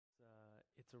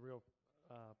It's a real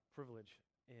privilege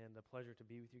and a pleasure to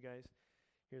be with you guys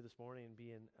here this morning and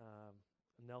be in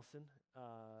Nelson.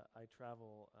 I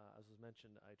travel, as was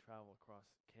mentioned, I travel across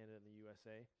Canada and the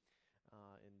USA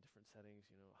in different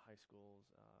settings, high schools,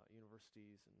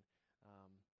 universities, and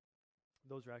um,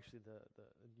 those are actually the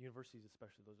universities,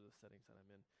 especially, those are the settings that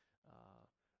I'm in uh,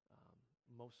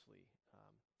 mostly.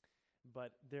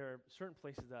 But there are certain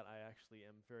places that I actually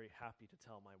am very happy to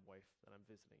tell my wife that I'm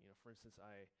visiting. For instance,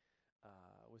 I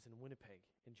was in Winnipeg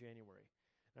in January.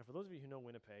 Now, for those of you who know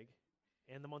Winnipeg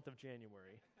and the month of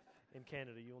January in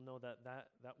Canada, you'll know that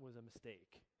that was a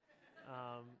mistake.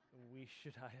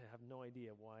 I have no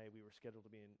idea why we were scheduled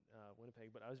to be in Winnipeg,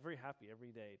 but I was very happy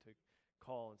every day to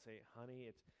call and say, honey,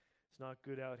 it's not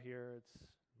good out here. It's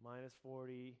minus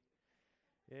 40.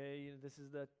 Yeah, this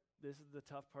is the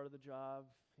tough part of the job.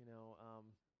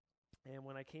 And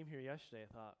when I came here yesterday, I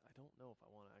thought, I don't know if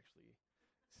I want to actually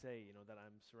say, that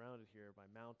I'm surrounded here by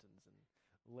mountains and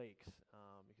lakes,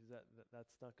 because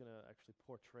that's not going to actually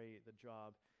portray the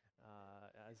job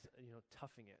as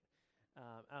toughing it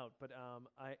out. But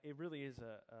it really is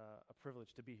a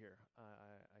privilege to be here.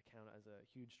 I count it as a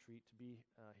huge treat to be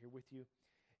here with you,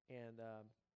 and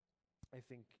I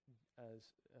think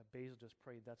as Basil just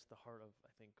prayed, that's the heart of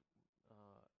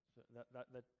uh,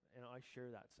 that I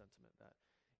share that sentiment that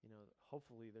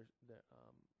hopefully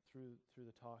through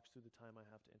the talks, through the time I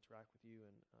have to interact with you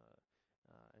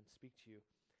and speak to you,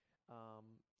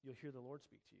 you'll hear the Lord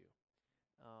speak to you.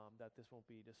 That this won't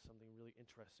be just something really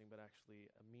interesting, but actually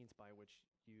a means by which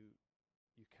you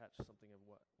catch something of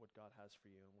what God has for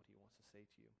you and what He wants to say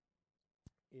to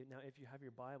you. Now, if you have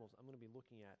your Bibles, I'm going to be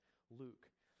looking at Luke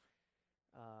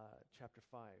chapter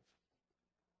 5.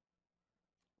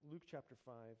 Luke chapter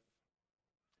 5,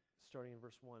 starting in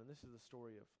verse 1. And this is the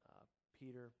story of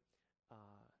Peter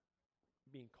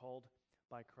being called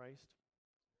by Christ.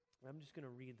 And I'm just going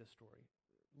to read the story.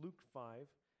 Luke 5,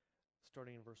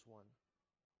 starting in verse 1.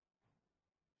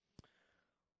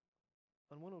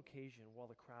 On one occasion, while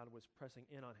the crowd was pressing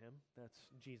in on him, that's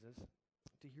Jesus,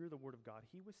 to hear the word of God,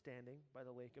 he was standing by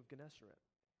the lake of Gennesaret.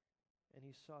 And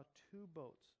he saw two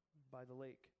boats by the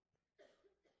lake.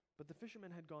 But the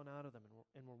fishermen had gone out of them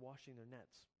and were washing their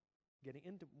nets. Getting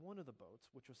into one of the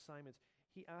boats, which was Simon's,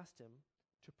 he asked him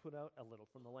to put out a little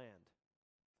from the land.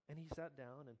 And he sat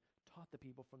down and taught the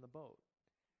people from the boat.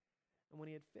 And when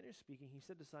he had finished speaking, he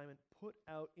said to Simon, "Put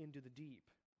out into the deep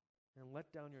and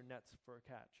let down your nets for a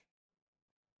catch."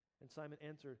 And Simon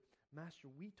answered, "Master,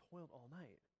 we toiled all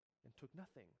night and took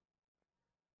nothing.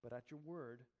 But at your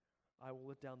word, I will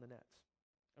let down the nets."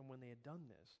 And when they had done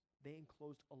this, they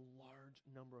enclosed a large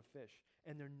number of fish,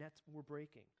 and their nets were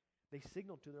breaking. They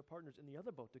signaled to their partners in the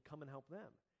other boat to come and help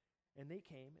them. And they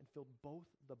came and filled both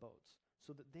the boats,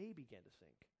 so that they began to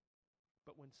sink.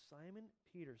 But when Simon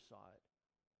Peter saw it,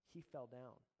 he fell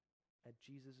down at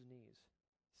Jesus' knees,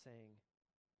 saying,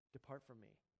 "Depart from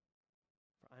me,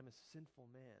 for I am a sinful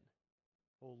man,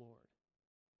 O Lord."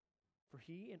 For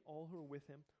he and all who were with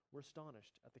him were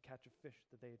astonished at the catch of fish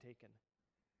that they had taken.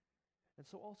 And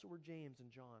so also were James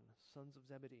and John, sons of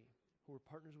Zebedee, who were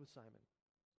partners with Simon.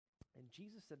 And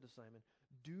Jesus said to Simon,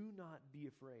 "Do not be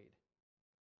afraid.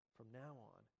 From now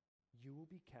on, you will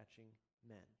be catching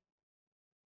men."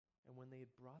 And when they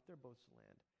had brought their boats to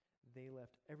land, they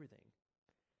left everything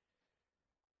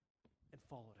and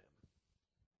followed him.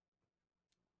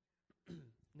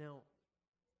 Now,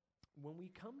 when we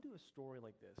come to a story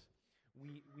like this,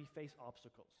 we face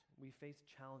obstacles, we face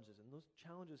challenges, and those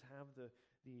challenges have the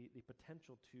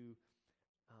potential to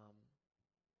um,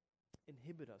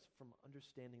 inhibit us from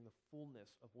understanding the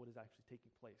fullness of what is actually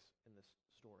taking place in this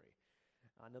story.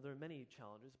 Now, there are many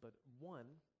challenges, but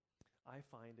one I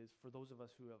find is for those of us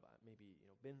who have maybe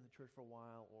been in the church for a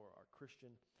while or are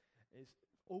Christian, is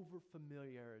over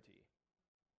familiarity.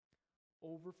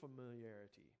 Over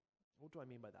familiarity. What do I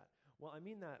mean by that? Well, I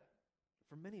mean that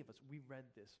for many of us, we've read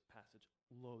this passage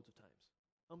loads of times,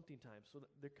 umpteen times, so that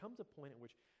there comes a point at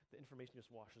which the information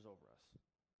just washes over us.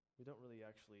 We don't really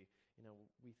actually,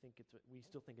 we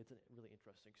still think it's a really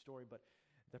interesting story, but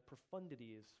the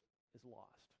profundity is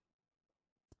lost.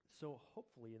 So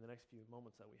hopefully in the next few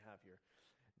moments that we have here,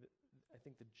 I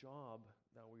think the job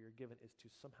that we are given is to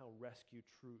somehow rescue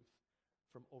truth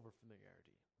from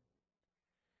overfamiliarity.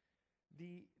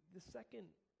 The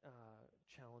second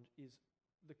challenge is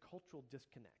the cultural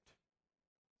disconnect.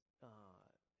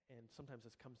 And sometimes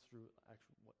this comes through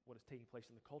actually what is taking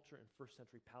place in the culture in first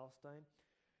century Palestine,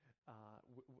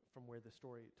 from where the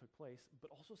story took place, but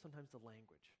also sometimes the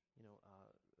language.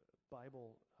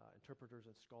 Bible interpreters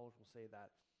and scholars will say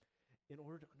that in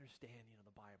order to understand,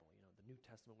 the Bible, the New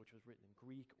Testament, which was written in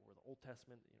Greek, or the Old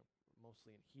Testament,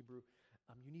 mostly in Hebrew,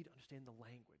 you need to understand the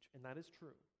language, and that is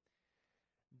true.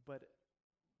 But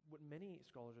what many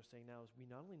scholars are saying now is we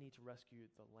not only need to rescue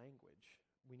the language,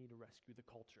 we need to rescue the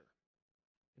culture.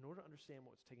 In order to understand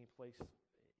what's taking place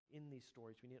in these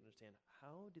stories, we need to understand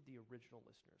how did the original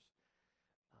listeners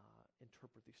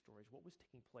interpret these stories, what was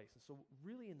taking place. And so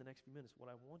really in the next few minutes, what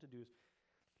I want to do is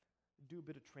do a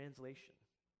bit of translation,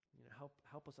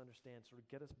 help us understand, sort of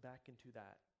get us back into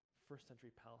that first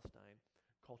century Palestine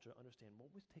culture, to understand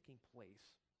what was taking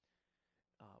place,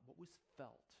 what was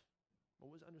felt,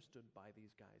 what was understood by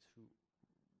these guys who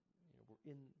were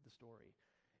in the story,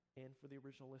 and for the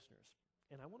original listeners.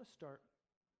 And I want to start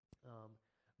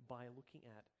by looking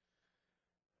at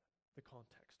the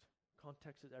context.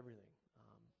 Context is everything.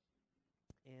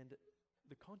 And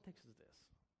the context is this.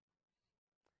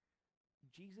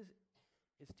 Jesus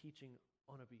is teaching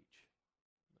on a beach,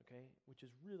 okay, which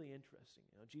is really interesting.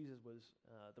 Jesus was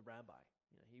the rabbi.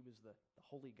 He was the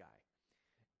holy guy.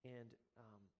 And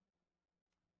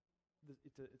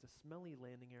it's a smelly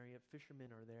landing area.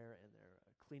 Fishermen are there, and they're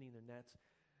cleaning their nets.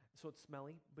 So it's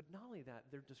smelly, but not only that,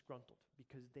 they're disgruntled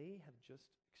because they have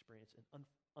just experienced an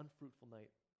unfruitful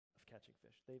night of catching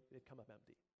fish. They've come up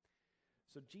empty.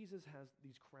 So Jesus has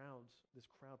this crowd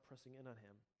pressing in on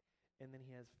him, and then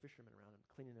he has fishermen around him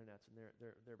cleaning their nets, and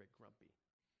they're a bit grumpy.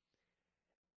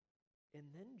 And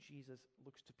then Jesus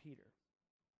looks to Peter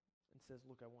and says,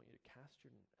 "Look, I want you to cast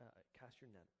your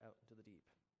net out into the deep."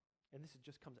 And this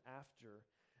just comes after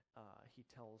he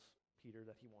tells Peter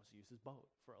that he wants to use his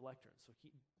boat for a lectern. So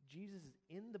Jesus is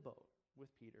in the boat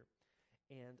with Peter,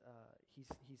 and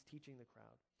he's teaching the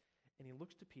crowd. And he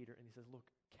looks to Peter and he says, "Look,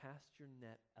 cast your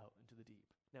net out into the deep."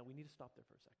 Now, we need to stop there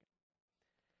for a second.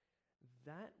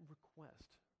 That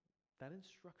request, that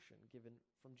instruction given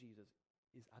from Jesus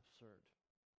is absurd.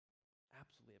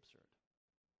 Absolutely absurd.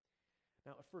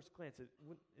 Now, at first glance,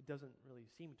 it doesn't really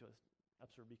seem to us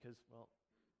absurd because, well,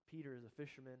 Peter is a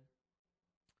fisherman.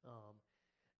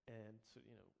 And so,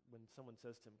 when someone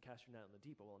says to him, "Cast your net in the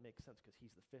deep," well, it makes sense because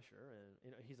he's the fisher,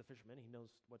 and he's a fisherman. He knows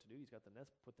what to do. He's got the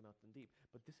nets, put them out in the deep.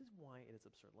 But this is why it is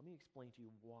absurd. Let me explain to you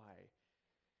why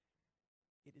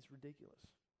it is ridiculous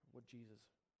what Jesus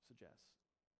suggests.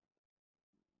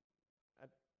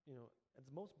 At its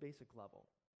most basic level,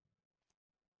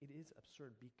 it is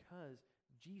absurd because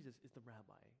Jesus is the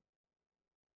rabbi,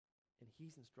 and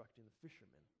he's instructing the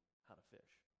fishermen how to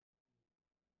fish.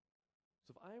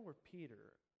 So if I were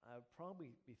Peter, I would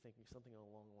probably be thinking something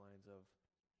along the lines of,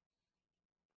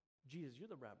 "Jesus, you're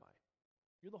the rabbi.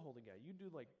 You're the holy guy. You do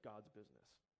like God's business.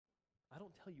 I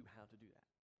don't tell you how to do that,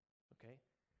 okay?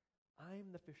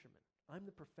 I'm the fisherman. I'm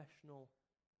the professional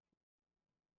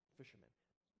fisherman.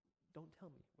 Don't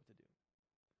tell me what to do."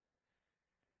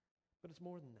 But it's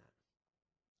more than that.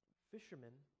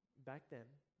 Fishermen, back then,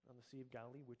 on the Sea of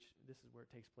Galilee, which this is where it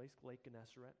takes place, Lake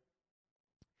Gennesaret,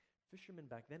 fishermen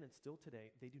back then and still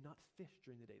today, they do not fish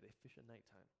during the day. They fish at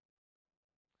nighttime.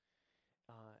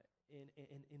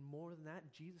 And more than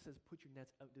that, Jesus says, "Put your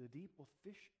nets out into the deep." Well,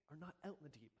 fish are not out in the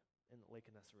deep in Lake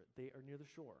Gennesaret. They are near the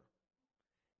shore.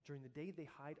 During the day, they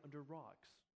hide under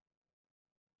rocks.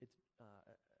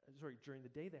 During the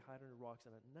day, they hide under rocks,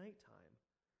 and at nighttime,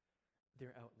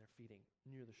 they're out and they're feeding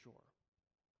near the shore.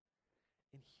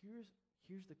 And here's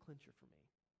the clincher for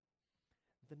me.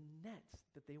 The nets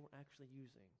that they were actually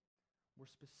using were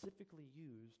specifically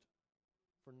used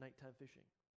for nighttime fishing.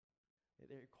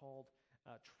 They're called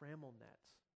trammel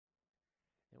nets.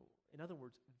 In other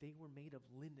words, they were made of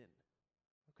linen.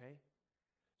 Okay?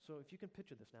 So if you can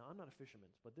picture this now, I'm not a fisherman,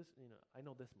 but this, I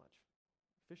know this much.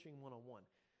 Fishing 101.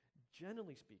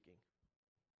 Generally speaking,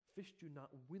 fish do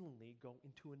not willingly go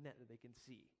into a net that they can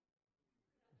see.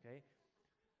 Okay?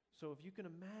 So if you can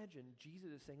imagine,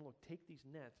 Jesus is saying, "Look, take these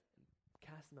nets and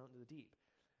cast them out into the deep."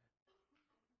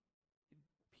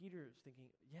 Peter is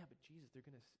thinking, "Yeah, but Jesus, it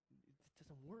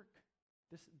doesn't work.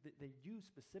 They're used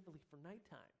specifically for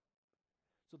nighttime."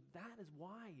 So that is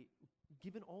why,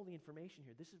 given all the information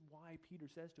here, this is why Peter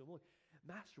says to him, "Look,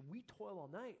 Master, we toil all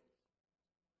night.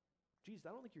 Jesus, I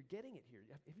don't think you're getting it here.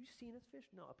 Have you seen us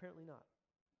fish?" No, apparently not.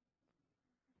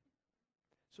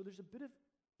 So there's a bit of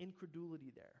incredulity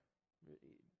there.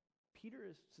 Peter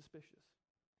is suspicious.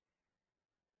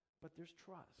 But there's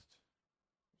trust.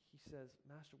 He says,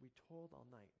 "Master, we toiled all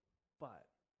night, but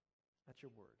at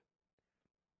your word.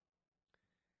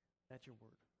 At your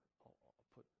word, I'll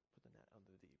put the net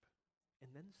under the deep."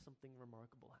 And then something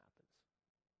remarkable happens.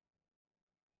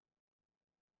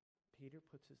 Peter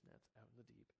puts his nets out in the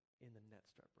deep, and the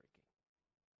nets start breaking.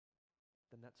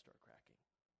 The nets start cracking.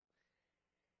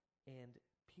 And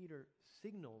Peter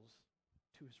signals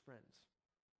to his friends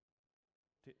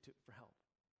for help.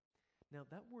 Now,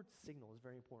 that word signal is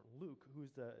very important. Luke,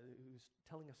 who's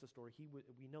telling us the story,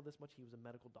 we know this much, he was a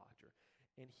medical doctor.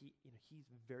 And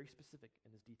he's very specific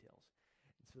in his details.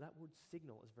 And so that word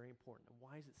signal is very important. And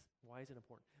why is it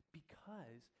important?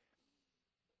 Because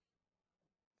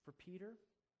for Peter,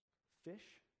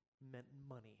 fish meant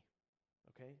money,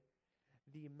 okay?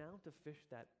 The amount of fish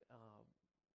that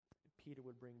Peter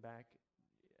would bring back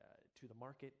to the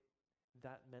market,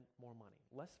 that meant more money.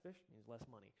 Less fish means less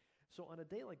money. So on a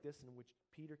day like this in which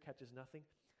Peter catches nothing,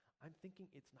 I'm thinking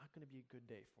it's not going to be a good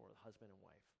day for the husband and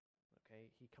wife,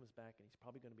 okay? He comes back and he's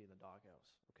probably going to be in the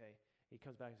doghouse, okay? He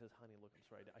comes back and says, honey, look, I'm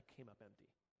sorry, I came up empty.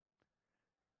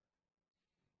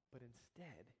 But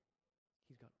instead,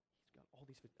 he's got all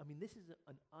these fish. I mean, this is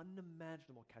an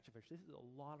unimaginable catch of fish. This is a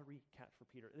lottery catch for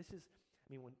Peter.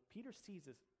 When Peter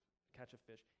sees this catch of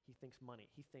fish, he thinks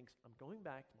money. He thinks, I'm going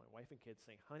back to my wife and kids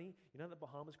saying, honey, you know that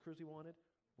Bahamas cruise we wanted?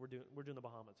 We're doing the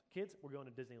Bahamas. Kids, we're going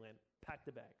to Disneyland. Pack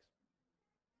the bags.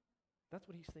 That's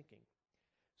what he's thinking.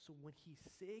 So when he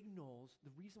signals,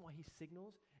 the reason why he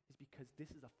signals is because this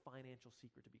is a financial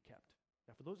secret to be kept.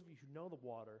 Now, for those of you who know the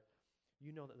water, you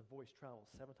know that the voice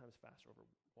travels 7 times faster over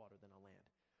water than on land.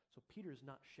 So Peter's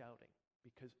not shouting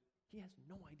because he has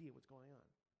no idea what's going on.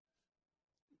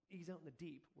 He's out in the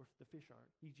deep where the fish aren't.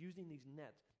 He's using these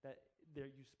nets that they're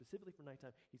used specifically for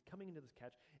nighttime. He's coming into this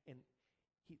catch, and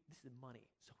this is money.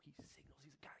 So he signals.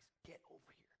 He's like, guys, get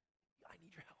over here. I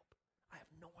need your help. I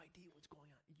have no idea what's going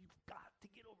on. You've got to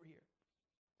get over here.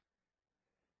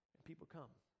 And people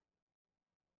come.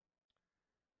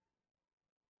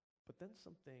 But then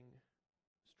something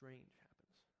strange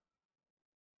happens.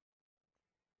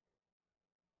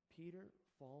 Peter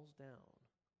falls down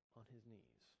on his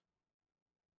knees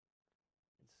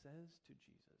and says to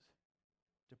Jesus,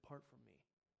 depart from me,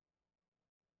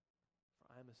 for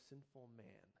I am a sinful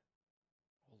man,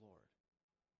 O Lord.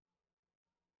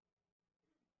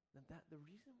 Now the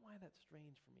reason why that's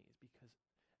strange for me is because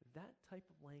that type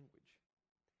of language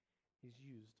is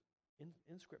used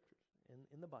in scriptures,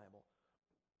 in the Bible,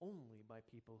 only by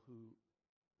people who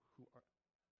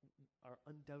are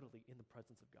undoubtedly in the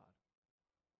presence of God.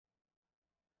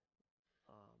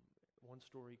 One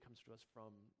story comes to us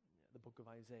from the book of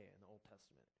Isaiah in the Old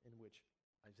Testament, in which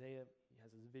Isaiah has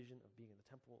this vision of being in the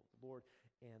temple of the Lord,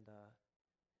 and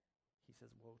he says,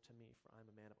 woe to me, for I'm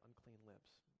a man of unclean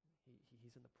lips.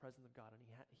 He's in the presence of God, and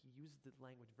he uses the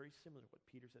language very similar to what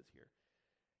Peter says here.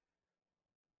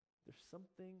 There's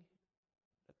something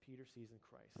that Peter sees in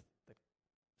Christ that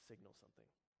signals something,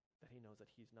 that he knows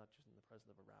that he's not just in the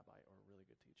presence of a rabbi or a really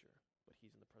good teacher, but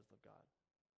he's in the presence of God.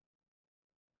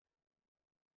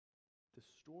 The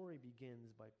story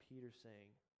begins by Peter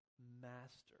saying,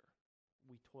 Master,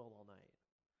 we toiled all night.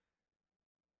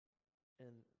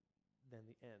 And then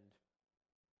the end,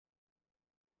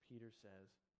 Peter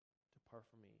says, depart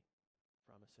from me,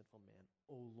 for I'm a sinful man,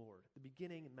 O Lord. The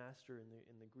beginning, master, in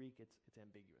the Greek, it's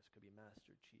ambiguous. It could be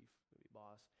master, chief, could be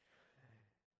boss.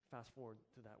 Fast forward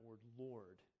to that word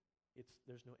Lord,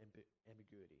 there's no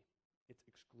ambiguity. It's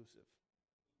exclusive.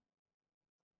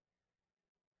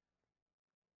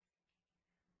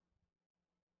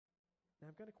 Now,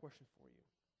 I've got a question for you.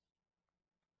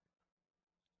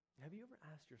 Have you ever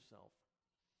asked yourself,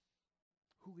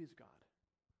 who is God?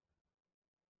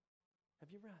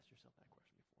 Have you ever asked yourself that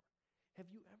question before? Have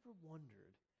you ever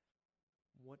wondered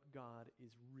what God is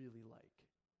really like?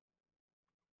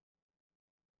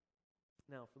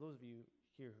 Now, for those of you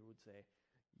here who would say,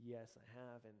 yes, I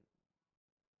have, and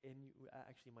you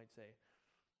actually might say,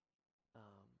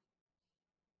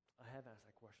 I have asked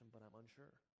that question, but I'm unsure.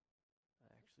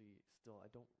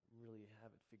 I don't really have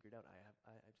it figured out.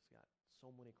 I just got so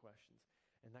many questions,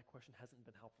 and that question hasn't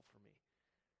been helpful for me.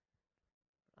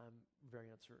 I'm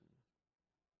very uncertain.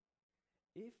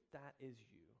 If that is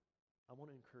you, I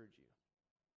want to encourage you.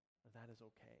 That is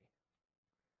okay.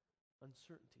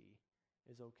 Uncertainty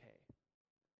is okay.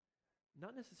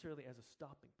 Not necessarily as a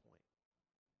stopping point,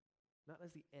 not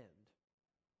as the end,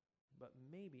 but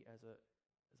maybe as a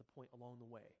point along the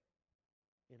way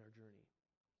in our journey.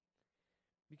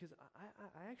 Because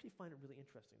I actually find it really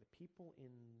interesting. The people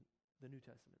in the New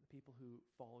Testament, the people who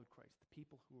followed Christ, the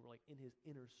people who were like in his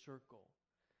inner circle,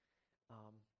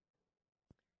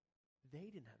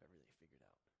 they didn't have everything figured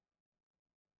out.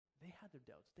 They had their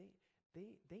doubts.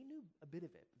 They knew a bit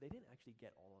of it, but they didn't actually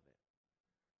get all of it.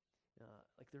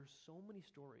 There's so many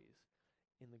stories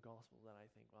in the gospel that I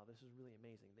think, wow, this is really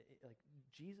amazing.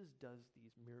 Jesus does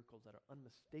these miracles that are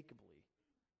unmistakably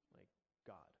like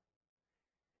God.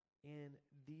 And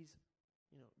these,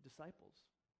 disciples,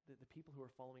 the people who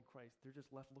are following Christ, they're just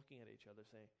left looking at each other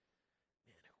saying,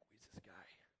 man, who is this guy?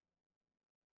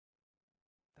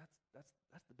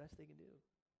 That's the best they can do.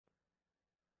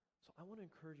 So I want to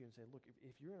encourage you and say, look,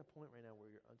 if you're at a point right now where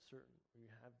you're uncertain, where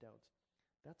you have doubts,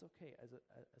 that's okay as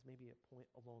maybe a point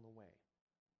along the way.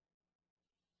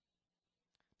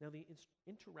 Now, the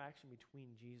interaction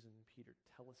between Jesus and Peter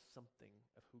tell us something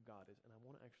of who God is, and I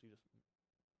want to actually just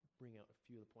bring out a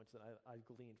few of the points that I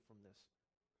gleaned from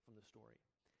the story.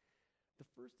 The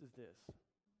first is this.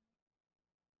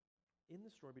 In the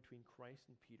story between Christ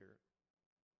and Peter,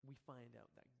 we find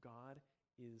out that God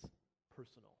is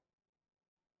personal.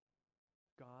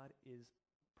 God is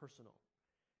personal.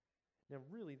 Now,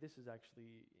 really, this is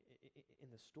actually, in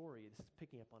the story, this is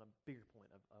picking up on a bigger point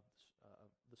of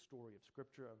the story of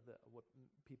Scripture, of what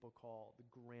people call the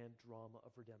grand drama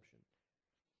of redemption.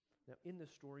 Now, in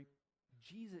this story,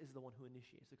 Jesus is the one who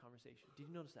initiates the conversation. Did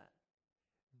you notice that?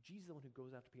 Jesus is the one who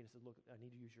goes after Peter and says, look, I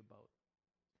need to use your boat.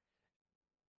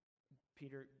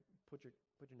 Peter, put your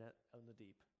net out in the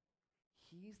deep.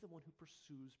 He's the one who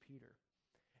pursues Peter.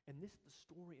 And this is the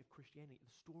story of Christianity,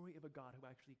 the story of a God who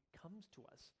actually comes to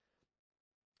us,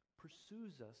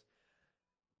 pursues us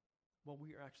while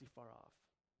we are actually far off.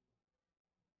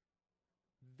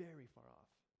 Very far off.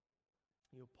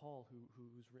 You know, Paul,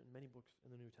 who's written many books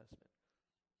in the New Testament,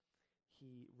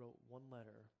 he wrote one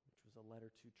letter, which was a letter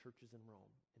to churches in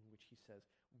Rome, in which he says,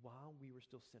 while we were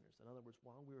still sinners, in other words,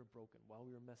 while we were broken, while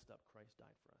we were messed up, Christ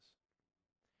died for us.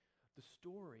 The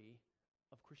story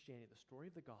of Christianity, the story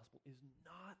of the gospel, is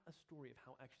not a story of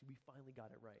how actually we finally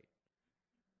got it right,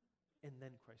 and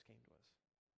then Christ came to us.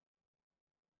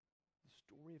 The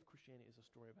story of Christianity is a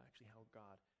story of actually how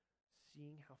God,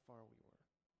 seeing how far we were,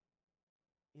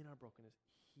 in our brokenness,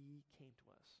 he came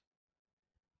to us.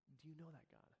 Do you know that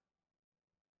God?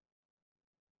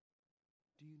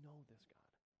 Do you know this God?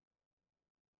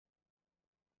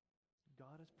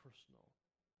 God is personal,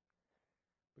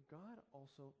 but God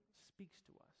also speaks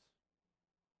to us.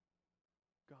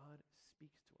 God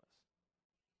speaks to us.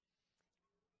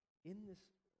 In this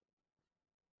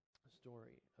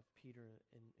story of Peter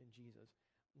and Jesus,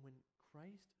 when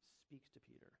Christ speaks to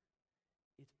Peter,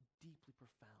 it's deeply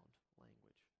profound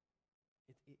language.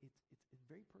 It's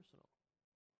very personal.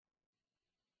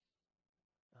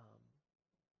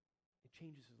 It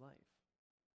changes his life.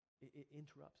 It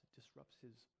interrupts, it disrupts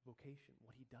his vocation,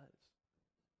 what he does.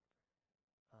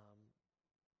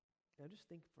 Now just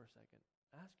think for a second.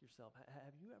 Ask yourself,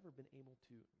 have you ever been able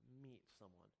to meet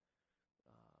someone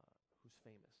who's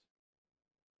famous?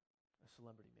 A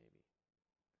celebrity maybe.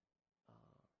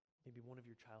 Maybe one of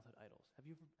your childhood idols. Have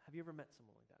you ever met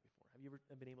someone like that before? Have you ever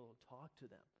been able to talk to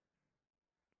them?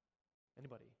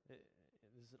 Anybody? This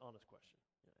is an honest question.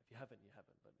 You know, if you haven't, you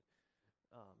haven't. But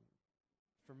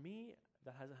for me,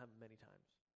 that hasn't happened many times.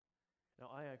 Now,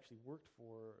 I actually worked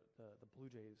for the Blue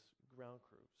Jays ground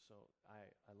crew, so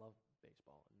I love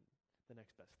baseball, and the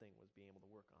next best thing was being able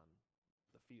to work on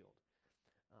the field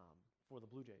for the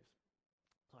Blue Jays.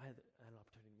 So I had an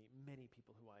opportunity to meet many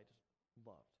people who I just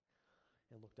loved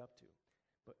and looked up to.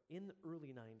 But in the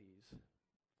early 90s,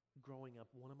 growing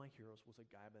up, one of my heroes was a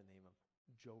guy by the name of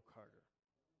Joe Carter.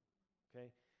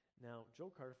 Okay? Now, Joe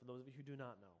Carter, for those of you who do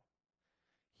not know,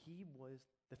 he was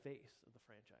the face of the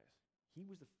franchise. He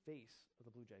was the face of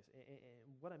the Blue Jays.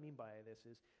 And what I mean by this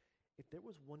is, if there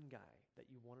was one guy that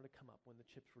you wanted to come up when the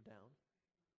chips were down,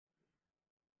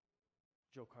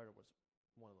 Joe Carter was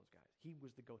one of those guys. He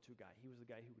was the go-to guy. He was the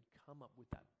guy who would come up with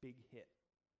that big hit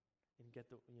and get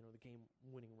the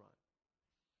game-winning run.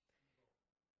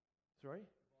 Sorry?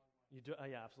 You do,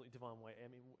 yeah, absolutely, Devon White. I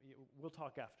mean, we'll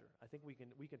talk after. I think we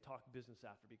can talk business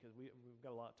after because we've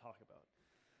got a lot to talk about.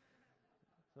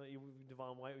 So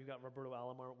Devon White, we've got Roberto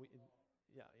Alomar.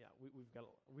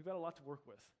 We've got a lot to work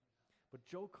with. But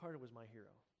Joe Carter was my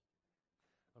hero.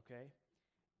 Okay?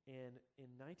 And in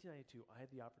 1992, I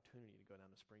had the opportunity to go down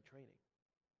to spring training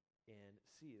and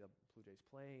see the Blue Jays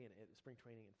play and spring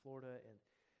training in Florida. And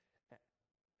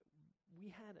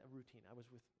we had a routine. I was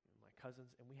with my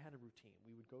cousins, and we had a routine.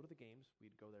 We would go to the games.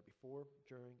 We'd go there before,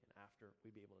 during, and after.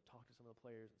 We'd be able to talk to some of the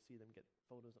players and see them, get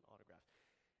photos and autographs.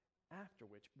 After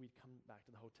which, we'd come back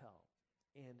to the hotel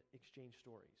and exchange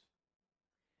stories.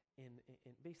 And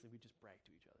basically, we'd just brag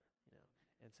to each other,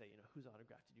 and say, whose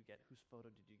autograph did you get? Whose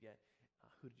photo did you get?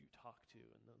 Who did you talk to?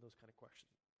 And those kind of questions.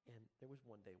 And there was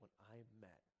one day when I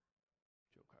met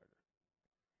Joe Carter.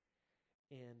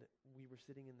 And we were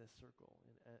sitting in this circle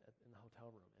in the hotel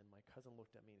room, and my cousin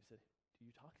looked at me and said, "Do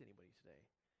you talk to anybody today?"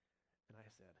 And I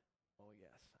said, "Oh,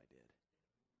 yes, I did."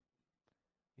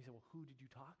 He said, "Well, who did you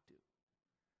talk to?"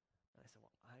 And I said,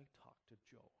 "Well, I talked to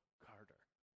Joe Carter."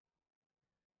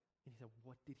 And he said,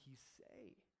 "What did he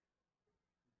say?"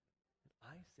 And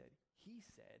I said, "He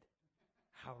said,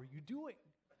 'How are you doing?'"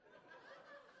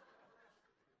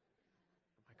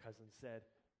 cousin said,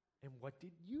 "And what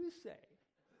did you say?"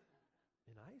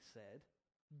 And I said,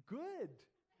 "Good."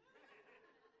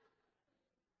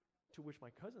 To which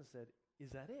my cousin said, "Is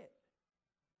that it?"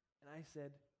 And I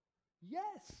said,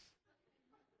 "Yes."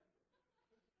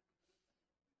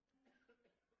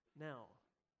 Now,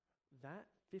 that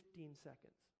 15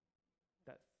 seconds,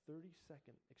 that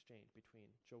 30-second exchange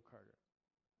between Joe Carter,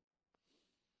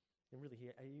 and really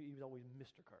he was always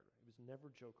Mr. Carter. It was never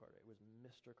Joe Carter. It was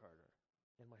Mr. Carter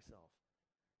and myself.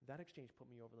 That exchange put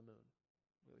me over the moon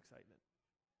with excitement.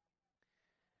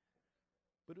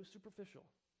 But it was superficial.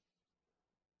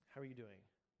 How are you doing?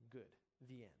 Good.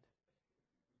 The end.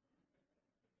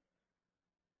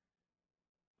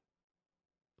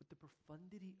 But the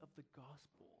profundity of the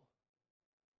gospel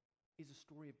is a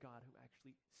story of God who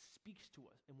actually speaks to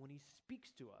us. And when he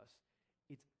speaks to us,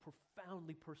 it's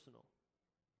profoundly personal.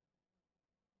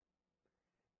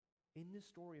 In this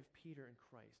story of Peter and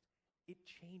Christ, it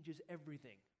changes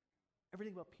everything.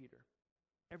 Everything about Peter.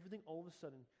 Everything all of a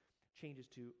sudden changes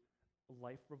to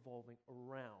life revolving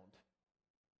around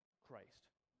Christ.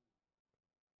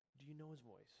 Do you know his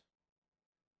voice?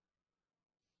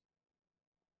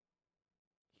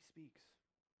 He speaks.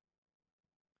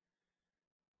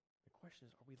 The question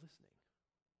is, are we listening?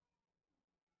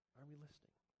 Are we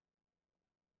listening?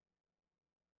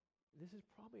 This is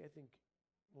probably, I think,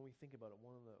 when we think about it,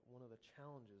 one of the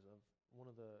challenges of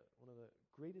one of the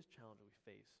greatest challenges we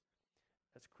face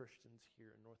as Christians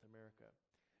here in North America.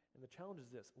 And the challenge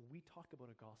is this: we talk about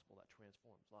a gospel that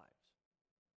transforms lives.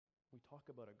 We talk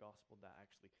about a gospel that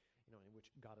actually, in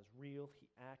which God is real, he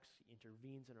acts, he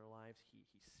intervenes in our lives, he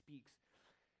speaks.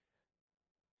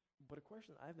 But a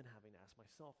question that I've been having to ask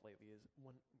myself lately is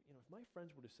when, if my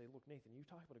friends were to say, "Look, Nathan, you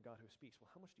talk about a God who speaks, well,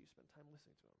 how much do you spend time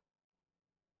listening to him?"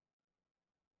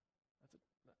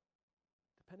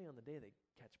 Depending on the day they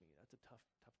catch me, that's a tough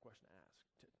question to ask,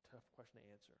 tough question to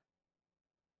answer.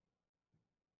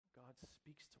 God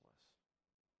speaks to us.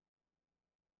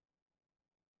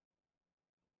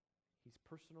 He's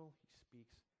personal, he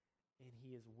speaks, and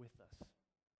he is with us.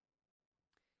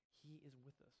 He is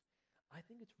with us. I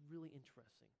think it's really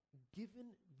interesting,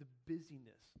 given the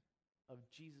busyness of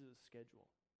Jesus'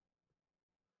 schedule,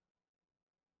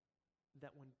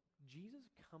 that when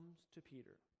Jesus comes to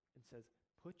Peter and says,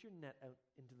 "Put your net out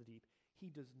into the deep," he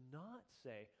does not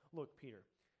say, "Look, Peter,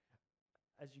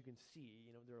 as you can see,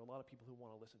 there are a lot of people who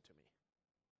want to listen to me.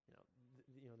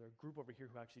 There are a group over here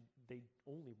who actually, they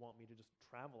only want me to just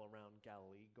travel around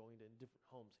Galilee, going to different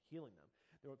homes, healing them.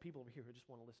 There are people over here who just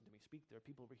want to listen to me speak. There are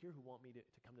people over here who want me to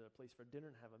come to their place for dinner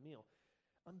and have a meal.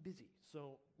 I'm busy.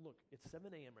 So look, it's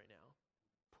 7 a.m. right now.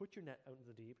 Put your net out into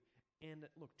the deep. And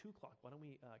look, 2 o'clock, why don't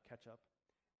we catch up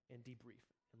and debrief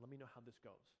and let me know how this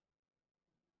goes."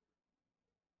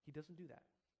 He doesn't do that.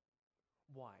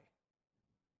 Why?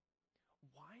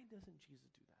 Why doesn't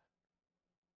Jesus do that?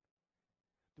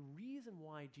 The reason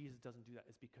why Jesus doesn't do that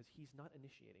is because he's not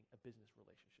initiating a business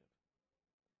relationship.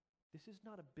 This is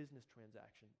not a business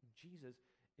transaction. Jesus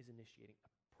is initiating a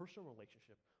personal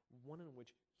relationship, one in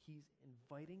which he's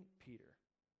inviting Peter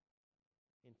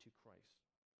into Christ,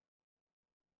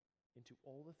 into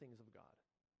all the things of God.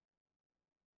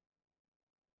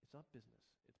 It's not business,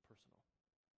 it's personal.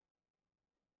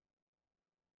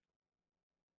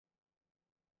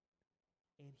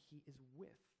 And he is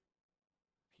with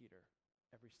Peter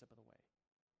every step of the way.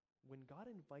 When God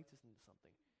invites us into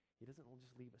something, he doesn't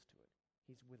just leave us to it.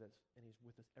 He's with us, and he's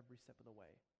with us every step of the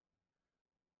way.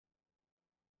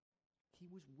 He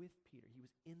was with Peter. He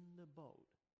was in the boat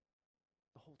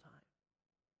the whole time.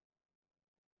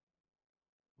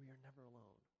 We are never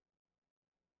alone.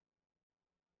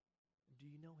 Do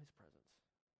you know his presence?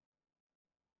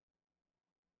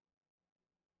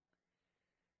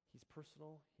 He's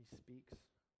personal, he speaks,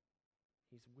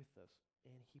 he's with us,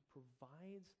 and he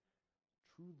provides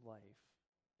true life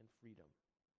and freedom.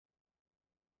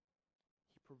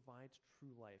 He provides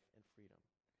true life and freedom.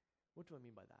 What do I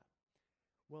mean by that?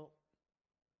 Well,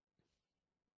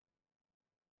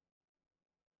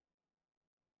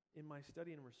 in my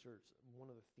study and research, one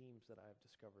of the themes that I've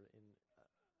discovered in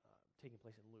taking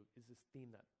place in Luke is this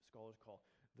theme that scholars call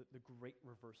the great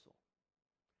reversal.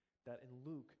 That in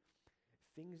Luke,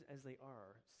 things as they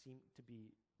are seem to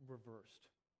be reversed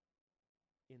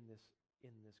in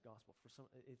this gospel.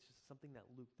 It's just something that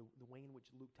Luke, the way in which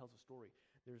Luke tells a story,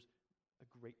 there's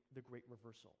the great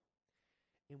reversal.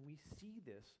 And we see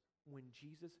this when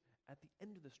Jesus, at the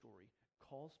end of the story,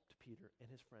 calls to Peter and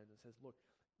his friends and says, "Look,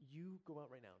 you go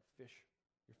out right now and fish.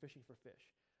 You're fishing for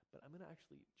fish. But I'm going to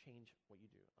actually change what you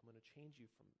do. I'm going to change you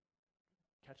from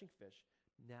catching fish.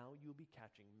 Now you'll be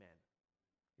catching men.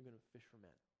 You're going to fish for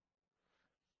men."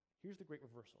 Here's the great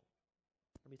reversal.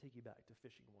 Let me take you back to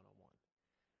fishing 101.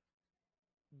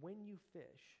 When you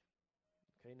fish,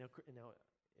 okay, now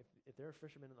if there are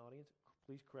fishermen in the audience,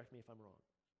 please correct me if I'm wrong.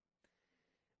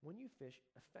 When you fish,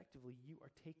 effectively you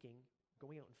are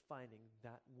going out and finding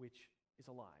that which is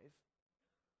alive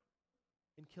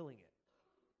and killing it,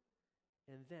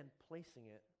 and then placing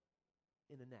it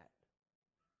in a net,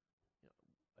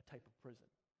 a type of prison.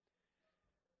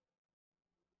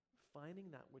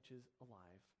 Finding that which is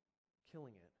alive,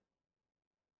 killing it,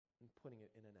 and putting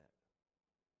it in a net.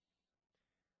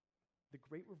 The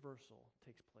great reversal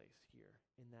takes place here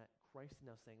in that Christ is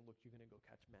now saying, look, you're going to go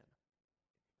catch men.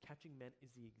 Catching men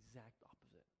is the exact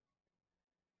opposite.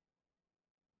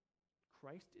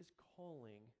 Christ is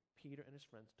calling Peter and his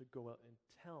friends to go out and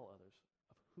tell others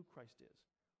of who Christ is,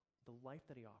 the life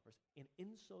that he offers, and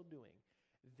in so doing,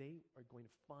 they are going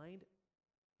to find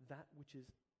that which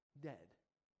is dead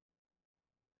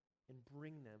and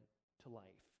bring them to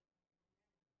life.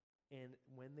 And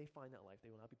when they find that life, they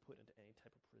will not be put into any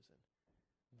type of prison.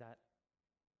 That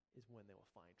is when they will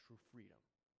find true freedom.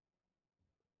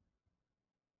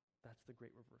 That's the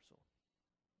great reversal.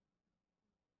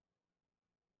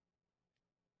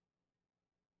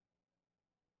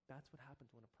 That's what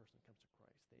happens when a person comes to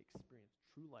Christ. They experience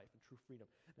true life and true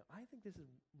freedom. Now, I think this is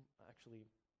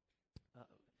actually,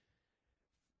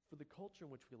 for the culture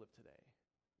in which we live today,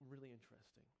 really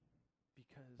interesting.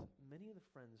 Because many of the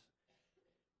friends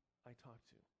I talk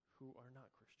to who are not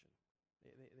Christian,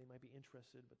 they might be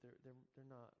interested, but they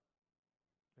aren't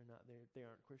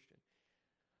Christian.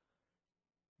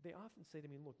 They often say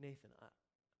to me, look, Nathan,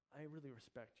 I really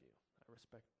respect you. I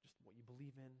respect just what you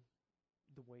believe in,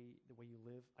 the way you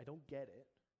live. I don't get it,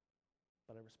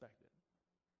 but I respect it.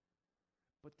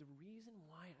 But the reason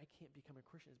why I can't become a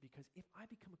Christian is because if I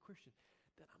become a Christian,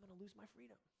 then I'm going to lose my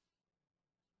freedom.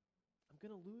 I'm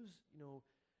going to lose,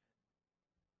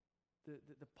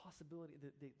 the possibility,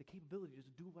 the capability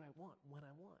to do what I want when I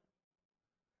want.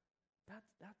 That's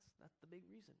the big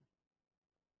reason.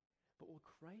 But what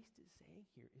Christ is saying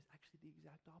here is actually the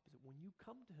exact opposite. When you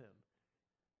come to him,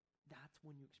 that's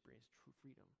when you experience true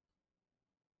freedom.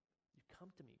 You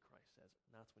come to me, Christ says,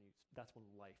 and that's when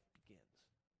life begins.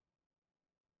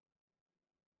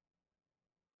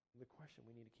 And the question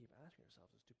we need to keep asking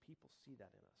ourselves is, do people see that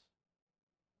in us?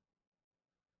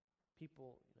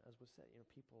 People, as was said,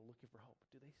 people looking for hope.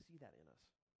 Do they see that in us?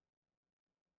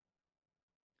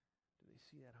 Do they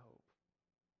see that hope?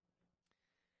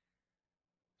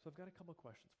 So I've got a couple of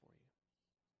questions for you.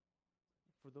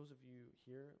 For those of you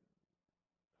here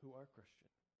who are Christian,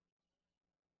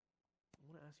 I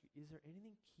want to ask you, is there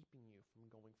anything keeping you from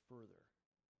going further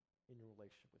in your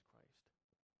relationship with Christ?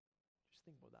 Just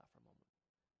think about that for a moment.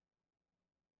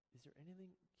 Is there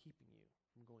anything keeping you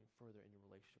from going further in your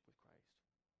relationship with Christ?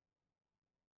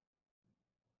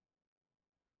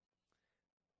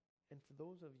 And for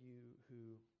those of you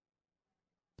who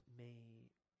may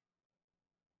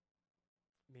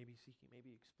be seeking,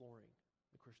 maybe exploring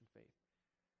the Christian faith,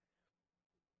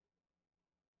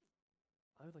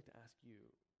 I would like to ask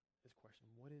you this question.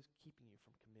 What is keeping you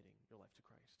from committing your life to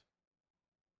Christ?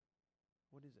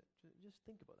 What is it? Just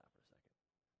think about that for a second.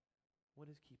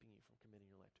 What is keeping you from committing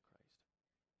your life to Christ?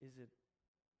 Is it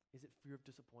fear of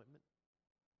disappointment?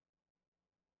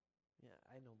 Yeah,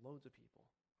 I know loads of people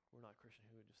who are not Christian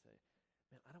who would just say,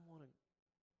 man, I don't want to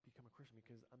become a Christian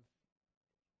because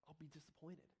I'll be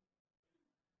disappointed.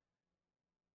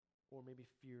 Or maybe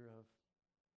fear of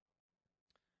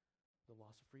the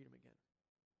loss of freedom again.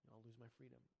 I'll lose my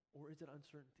freedom. Or is it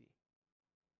uncertainty?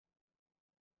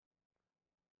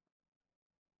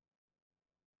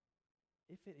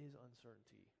 If it is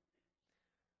uncertainty,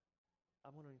 I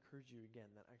want to encourage you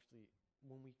again that actually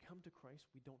when we come to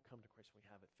Christ, we don't come to Christ when we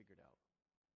have it figured out.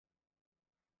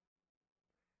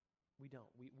 We don't.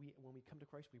 When we come to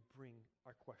Christ, we bring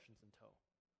our questions in tow.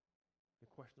 The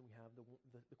question we have,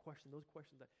 those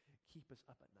questions that keep us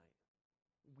up at night,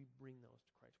 we bring those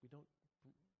to Christ. We don't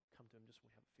come to him just when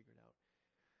we have it figured out.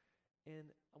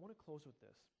 And I want to close with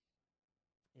this.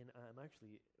 And I'm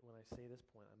actually, when I say this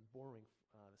point, I'm borrowing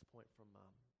this point from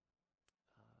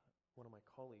one of my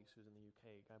colleagues who's in the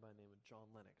UK, a guy by the name of John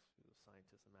Lennox, who's a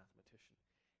scientist and mathematician.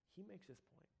 He makes this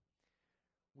point.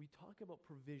 We talk about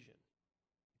provision.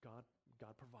 God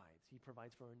provides. He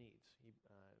provides for our needs. He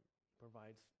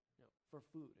provides for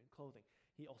food and clothing.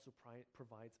 He also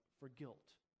provides for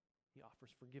guilt. He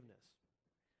offers forgiveness.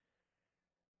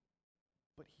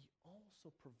 But he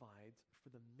also provides for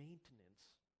the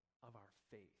maintenance of our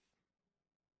faith.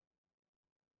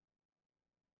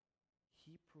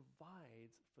 He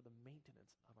provides for the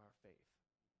maintenance of our faith.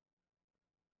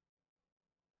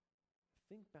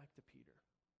 Think back to Peter.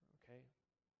 Okay?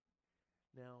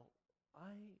 Now,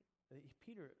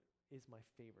 Peter is my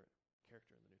favorite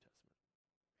character in the New Testament.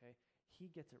 Okay? He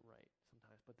gets it right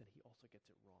sometimes, but then he also gets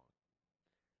it wrong.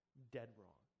 Dead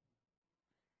wrong.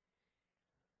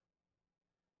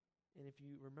 And if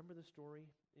you remember the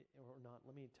story, or not,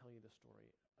 let me tell you the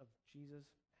story of Jesus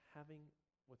having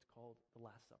what's called the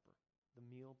Last Supper, the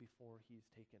meal before he's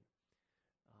taken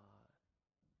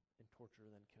and tortured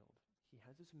and then killed. He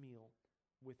has this meal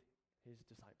with his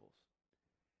disciples.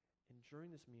 And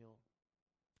during this meal,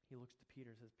 he looks to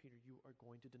Peter and says, Peter, you are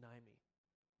going to deny me.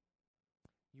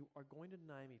 You are going to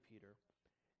deny me, Peter,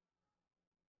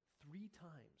 3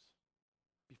 times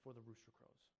before the rooster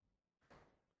crows.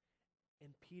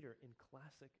 And Peter, in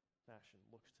classic fashion,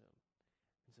 looks to him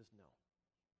and says, no.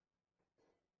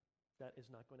 That is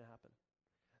not going to happen.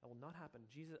 That will not happen.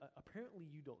 Jesus, apparently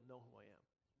you don't know who I am.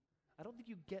 I don't think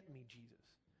you get me, Jesus.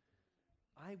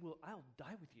 I'll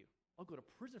die with you. I'll go to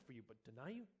prison for you, but deny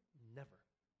you? Never.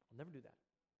 I'll never do that.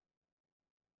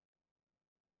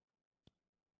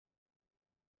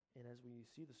 And as we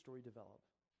see the story develop,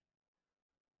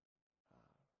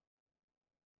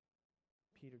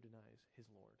 Peter denies his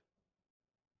Lord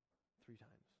 3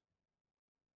 times.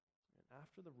 And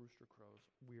after the rooster crows,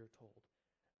 we are told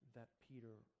that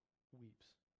Peter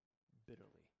weeps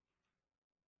bitterly.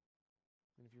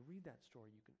 And if you read that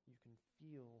story, you can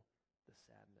feel the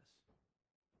sadness.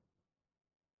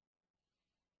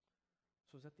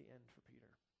 So is that the end for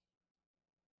Peter?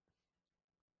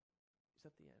 Is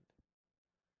that the end?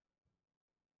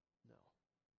 No.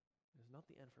 It is not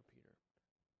the end for Peter.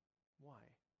 Why?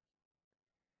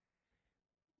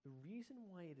 The reason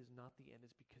why it is not the end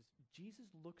is because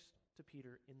Jesus looks to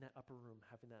Peter in that upper room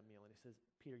having that meal and he says,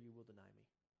 Peter, you will deny me.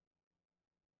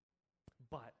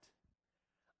 But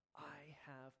I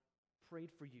have prayed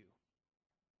for you.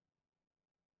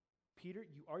 Peter,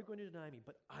 you are going to deny me,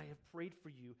 but I have prayed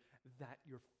for you that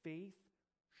your faith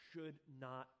should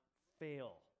not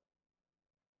fail.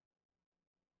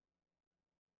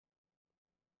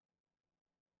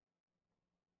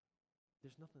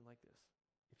 There's nothing like this.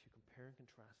 If you compare and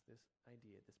contrast this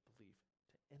idea, this belief,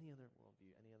 to any other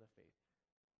worldview, any other faith,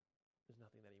 there's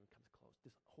nothing that even comes close.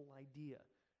 This whole idea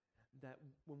that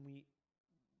when the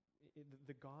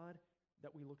God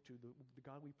that we look to, the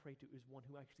God we pray to, is one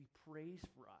who actually prays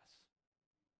for us.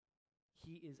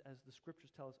 He is, as the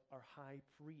scriptures tell us, our high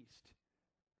priest.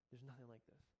 There's nothing like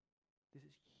this. This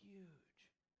is huge.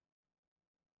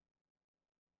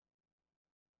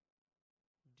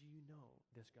 Do you know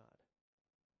this God?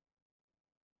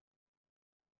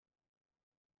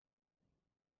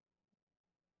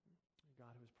 A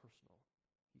God who is personal.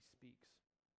 He speaks.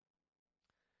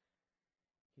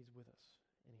 He's with us,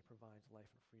 and he provides life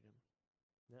and freedom.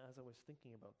 Now, as I was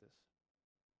thinking about this,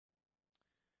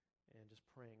 and just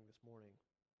praying this morning,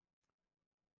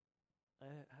 I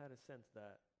had a sense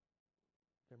that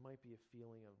there might be a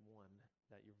feeling of one,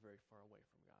 that you're very far away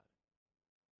from God.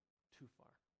 Too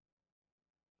far.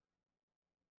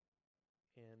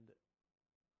 And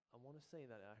I want to say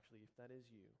that actually, if that is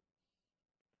you,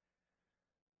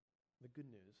 the good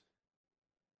news,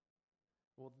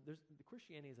 well, the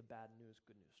Christianity is a bad news,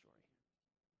 good news story.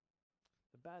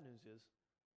 The bad news is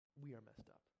we are messed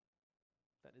up.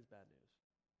 That is bad news.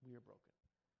 We are broken.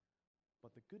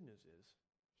 But the good news is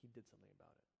he did something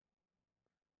about it.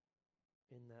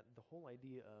 In that the whole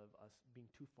idea of us being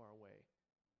too far away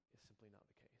is simply not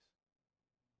the case.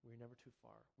 We're never too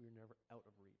far. We're never out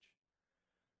of reach.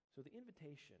 So the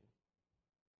invitation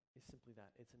is simply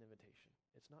that. It's an invitation.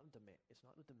 It's not a demand. It's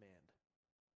not a demand.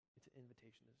 It's an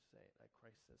invitation to say, that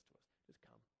Christ says to us, just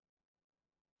come.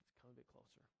 Just come a bit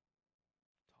closer.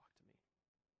 Talk to me.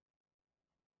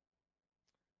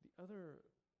 The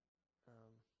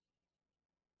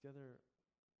other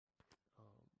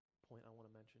point I want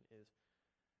to mention is,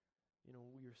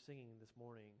 we were singing this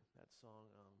morning that song,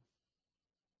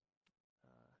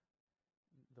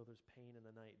 though there's pain in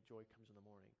the night, joy comes in the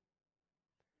morning.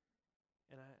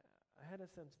 And I had a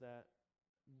sense that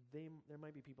there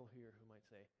might be people here who might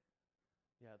say,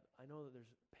 yeah, I know that there's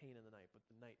pain in the night, but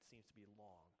the night seems to be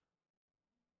long.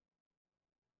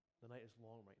 The night is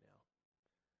long right now.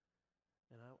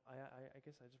 And I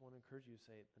guess I just want to encourage you to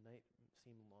say the night might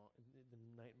seem long,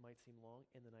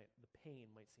 and the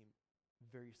pain might seem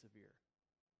very severe.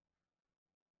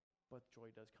 But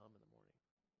joy does come in the morning.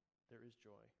 There is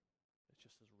joy. It's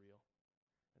just as real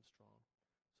and strong.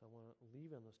 So I want to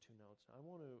leave on those 2 notes. I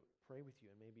want to pray with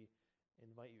you and maybe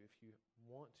invite you, if you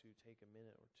want to, take a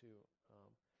minute or two to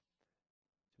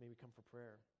maybe come for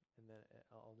prayer. And then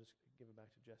I'll just give it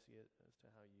back to Jesse as to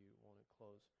how you want to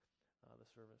close the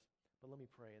service. But let me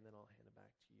pray, and then I'll hand it back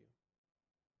to you.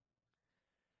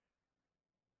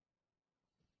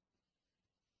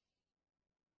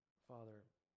 Father,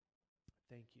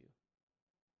 thank you.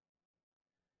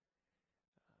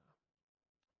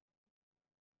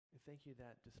 Thank you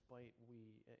that despite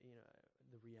the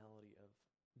reality of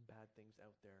bad things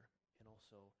out there, and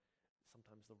also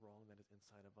sometimes the wrong that is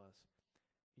inside of us,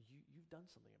 you've done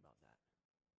something about that.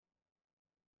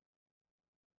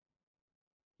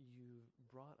 You've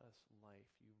brought us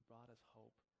life. You've brought us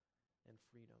hope and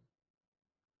freedom.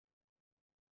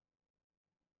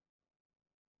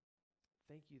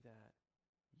 Thank you that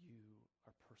you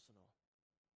are personal,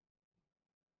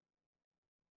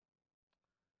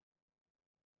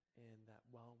 and that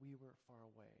while we were far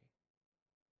away,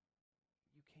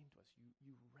 you came to us.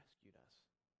 You rescued us.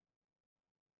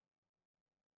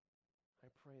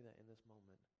 I pray that in this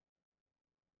moment,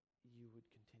 you would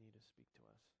continue to speak to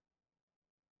us.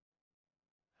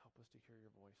 Help us to hear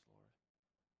your voice, Lord.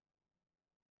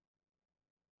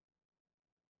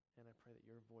 And I pray that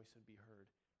your voice would be heard,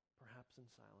 perhaps in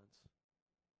silence,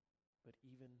 but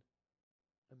even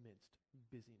amidst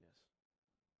busyness.